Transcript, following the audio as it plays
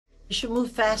should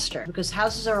move faster because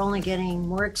houses are only getting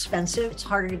more expensive. It's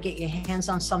harder to get your hands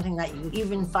on something that you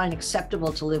even find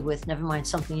acceptable to live with, never mind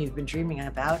something you've been dreaming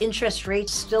about. Interest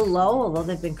rates still low, although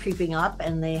they've been creeping up,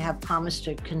 and they have promised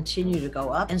to continue to go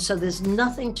up. And so there's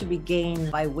nothing to be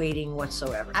gained by waiting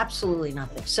whatsoever. Absolutely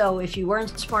nothing. So if you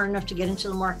weren't smart enough to get into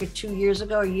the market 2 years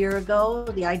ago, a year ago,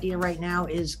 the idea right now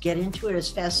is get into it as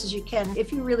fast as you can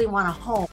if you really want a home.